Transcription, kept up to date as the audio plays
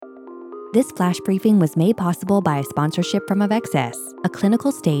This flash briefing was made possible by a sponsorship from Avexis, a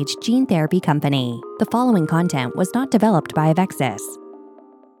clinical stage gene therapy company. The following content was not developed by Avexis.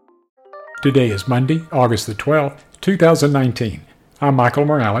 Today is Monday, August the 12th, 2019. I'm Michael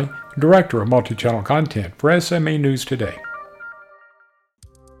Morale, Director of Multi-Channel Content for SMA News Today.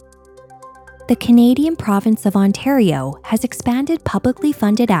 The Canadian province of Ontario has expanded publicly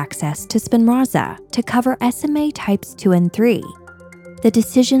funded access to Spinraza to cover SMA types 2 and 3. The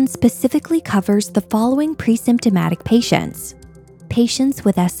decision specifically covers the following pre-symptomatic patients: patients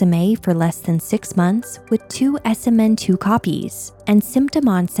with SMA for less than 6 months with 2 SMN2 copies and symptom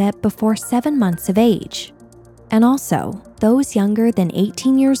onset before 7 months of age, and also those younger than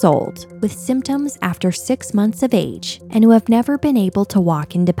 18 years old with symptoms after 6 months of age and who have never been able to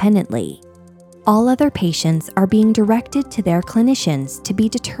walk independently. All other patients are being directed to their clinicians to be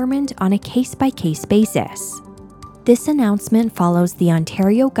determined on a case-by-case basis. This announcement follows the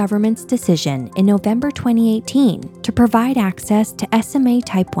Ontario government's decision in November 2018 to provide access to SMA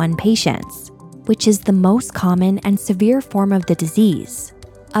type 1 patients, which is the most common and severe form of the disease.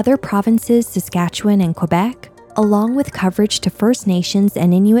 Other provinces, Saskatchewan and Quebec, along with coverage to First Nations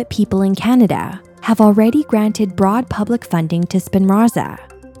and Inuit people in Canada, have already granted broad public funding to Spinraza.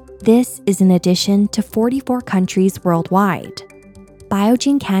 This is in addition to 44 countries worldwide.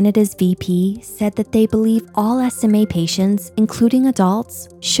 Biogen Canada's VP said that they believe all SMA patients, including adults,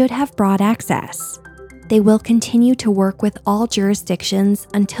 should have broad access. They will continue to work with all jurisdictions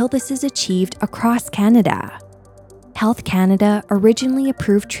until this is achieved across Canada. Health Canada originally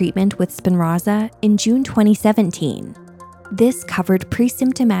approved treatment with Spinraza in June 2017. This covered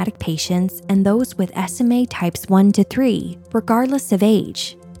pre-symptomatic patients and those with SMA types 1 to 3, regardless of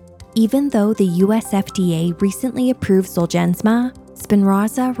age. Even though the US FDA recently approved Zolgensma,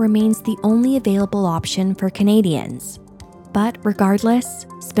 Spinraza remains the only available option for Canadians. But regardless,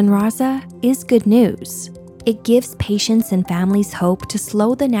 Spinraza is good news. It gives patients and families hope to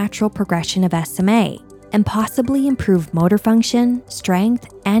slow the natural progression of SMA and possibly improve motor function, strength,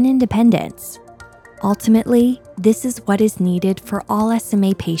 and independence. Ultimately, this is what is needed for all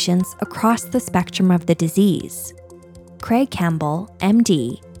SMA patients across the spectrum of the disease. Craig Campbell,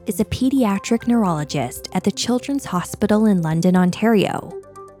 MD, is a pediatric neurologist at the Children's Hospital in London, Ontario.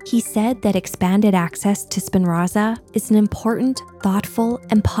 He said that expanded access to Spinraza is an important, thoughtful,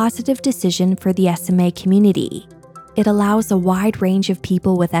 and positive decision for the SMA community. It allows a wide range of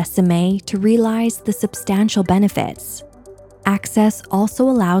people with SMA to realize the substantial benefits. Access also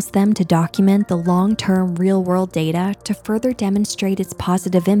allows them to document the long-term real-world data to further demonstrate its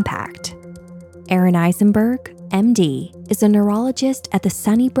positive impact. Aaron Eisenberg, MD, is a neurologist at the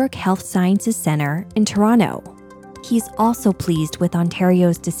Sunnybrook Health Sciences Centre in Toronto. He's also pleased with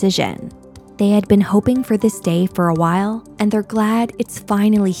Ontario's decision. They had been hoping for this day for a while, and they're glad it's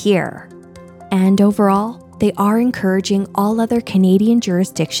finally here. And overall, they are encouraging all other Canadian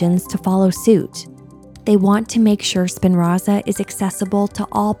jurisdictions to follow suit. They want to make sure Spinraza is accessible to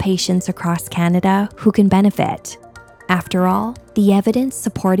all patients across Canada who can benefit. After all, the evidence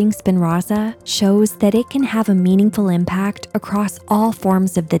supporting Spinraza shows that it can have a meaningful impact across all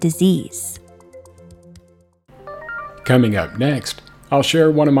forms of the disease. Coming up next, I'll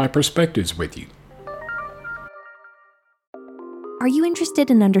share one of my perspectives with you. Are you interested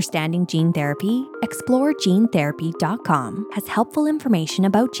in understanding gene therapy? ExploreGeneTherapy.com has helpful information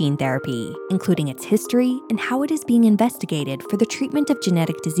about gene therapy, including its history and how it is being investigated for the treatment of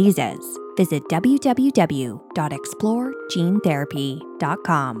genetic diseases. Visit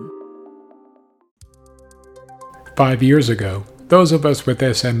www.exploregenetherapy.com. 5 years ago, those of us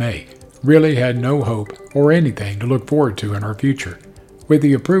with SMA really had no hope or anything to look forward to in our future. With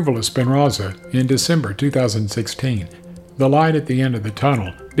the approval of Spinraza in December 2016, the light at the end of the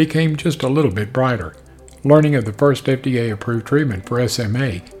tunnel became just a little bit brighter. Learning of the first FDA-approved treatment for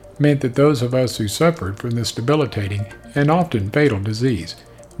SMA meant that those of us who suffered from this debilitating and often fatal disease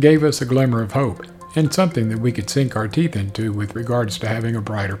gave us a glimmer of hope and something that we could sink our teeth into with regards to having a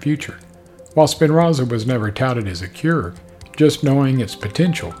brighter future. While Spinraza was never touted as a cure, just knowing its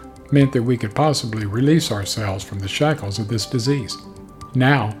potential meant that we could possibly release ourselves from the shackles of this disease.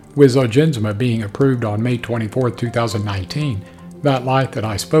 Now, with Zolgensma being approved on May 24, 2019, that light that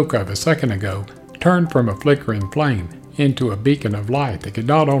I spoke of a second ago turned from a flickering flame into a beacon of light that could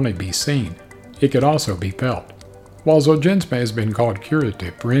not only be seen, it could also be felt. While Zolgensma has been called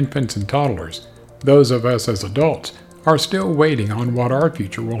curative for infants and toddlers, those of us as adults are still waiting on what our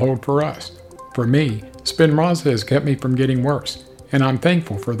future will hold for us. For me, Spinraza has kept me from getting worse, and I'm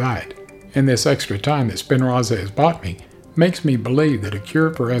thankful for that. And this extra time that Spinraza has bought me makes me believe that a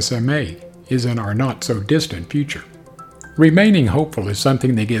cure for SMA is in our not-so-distant future. Remaining hopeful is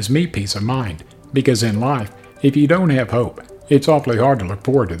something that gives me peace of mind, because in life, if you don't have hope, it's awfully hard to look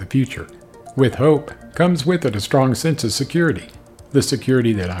forward to the future. With hope comes with it a strong sense of security. The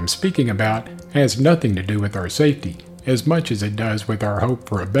security that I'm speaking about has nothing to do with our safety as much as it does with our hope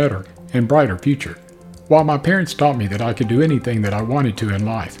for a better and brighter future. While my parents taught me that I could do anything that I wanted to in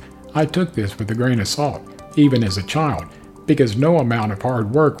life, I took this with a grain of salt, even as a child, because no amount of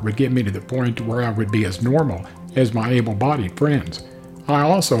hard work would get me to the point where I would be as normal as my able-bodied friends. I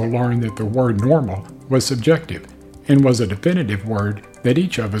also learned that the word normal was subjective and was a definitive word that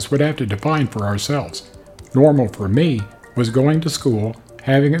each of us would have to define for ourselves. Normal for me was going to school,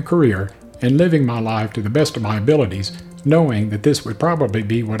 having a career, and living my life to the best of my abilities, knowing that this would probably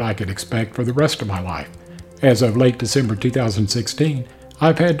be what I could expect for the rest of my life. As of late December 2016,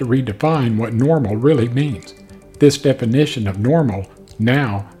 I've had to redefine what normal really means. This definition of normal,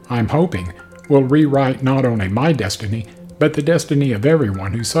 now, I'm hoping, will rewrite not only my destiny, but the destiny of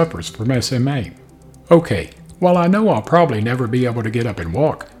everyone who suffers from SMA. Okay, while I know I'll probably never be able to get up and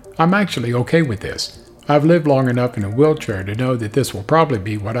walk, I'm actually okay with this. I've lived long enough in a wheelchair to know that this will probably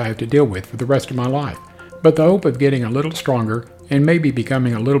be what I have to deal with for the rest of my life. But the hope of getting a little stronger and maybe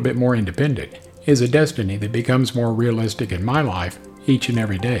becoming a little bit more independent is a destiny that becomes more realistic in my life each and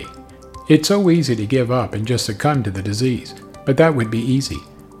every day. It's so easy to give up and just succumb to the disease, but that would be easy.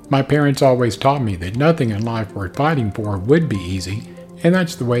 My parents always taught me that nothing in life worth fighting for would be easy, and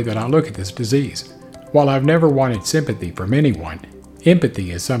that's the way that I look at this disease. While I've never wanted sympathy from anyone,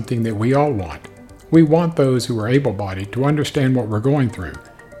 empathy is something that we all want. We want those who are able-bodied to understand what we're going through,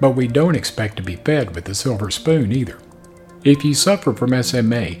 but we don't expect to be fed with a silver spoon either. If you suffer from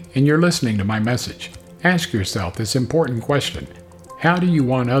SMA and you're listening to my message, ask yourself this important question: how do you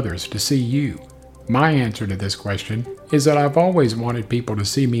want others to see you? My answer to this question is that I've always wanted people to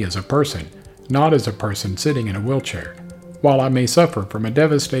see me as a person, not as a person sitting in a wheelchair. While I may suffer from a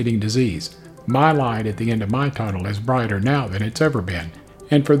devastating disease, my light at the end of my tunnel is brighter now than it's ever been.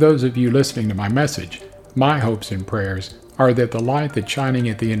 And for those of you listening to my message, my hopes and prayers are that the light that's shining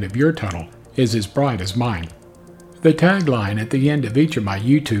at the end of your tunnel is as bright as mine. The tagline at the end of each of my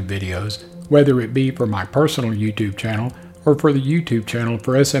YouTube videos, whether it be for my personal YouTube channel or for the YouTube channel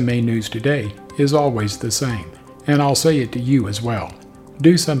for SMA News Today, is always the same, and I'll say it to you as well.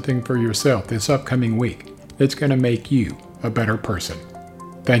 Do something for yourself this upcoming week that's going to make you a better person.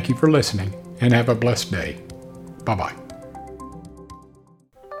 Thank you for listening, and have a blessed day. Bye-bye.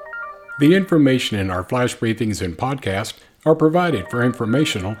 The information in our flash briefings and podcasts are provided for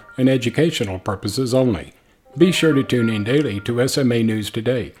informational and educational purposes only. Be sure to tune in daily to SMA News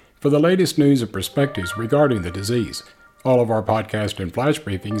Today for the latest news and perspectives regarding the disease. All of our podcast and flash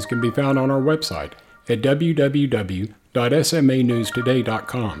briefings can be found on our website at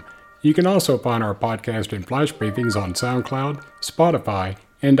www.smanewstoday.com. You can also find our podcast and flash briefings on SoundCloud, Spotify,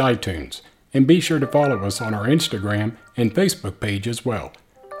 and iTunes. And be sure to follow us on our Instagram and Facebook page as well.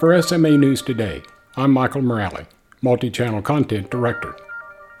 For SMA News Today, I'm Michael Morale, Multi-Channel Content Director.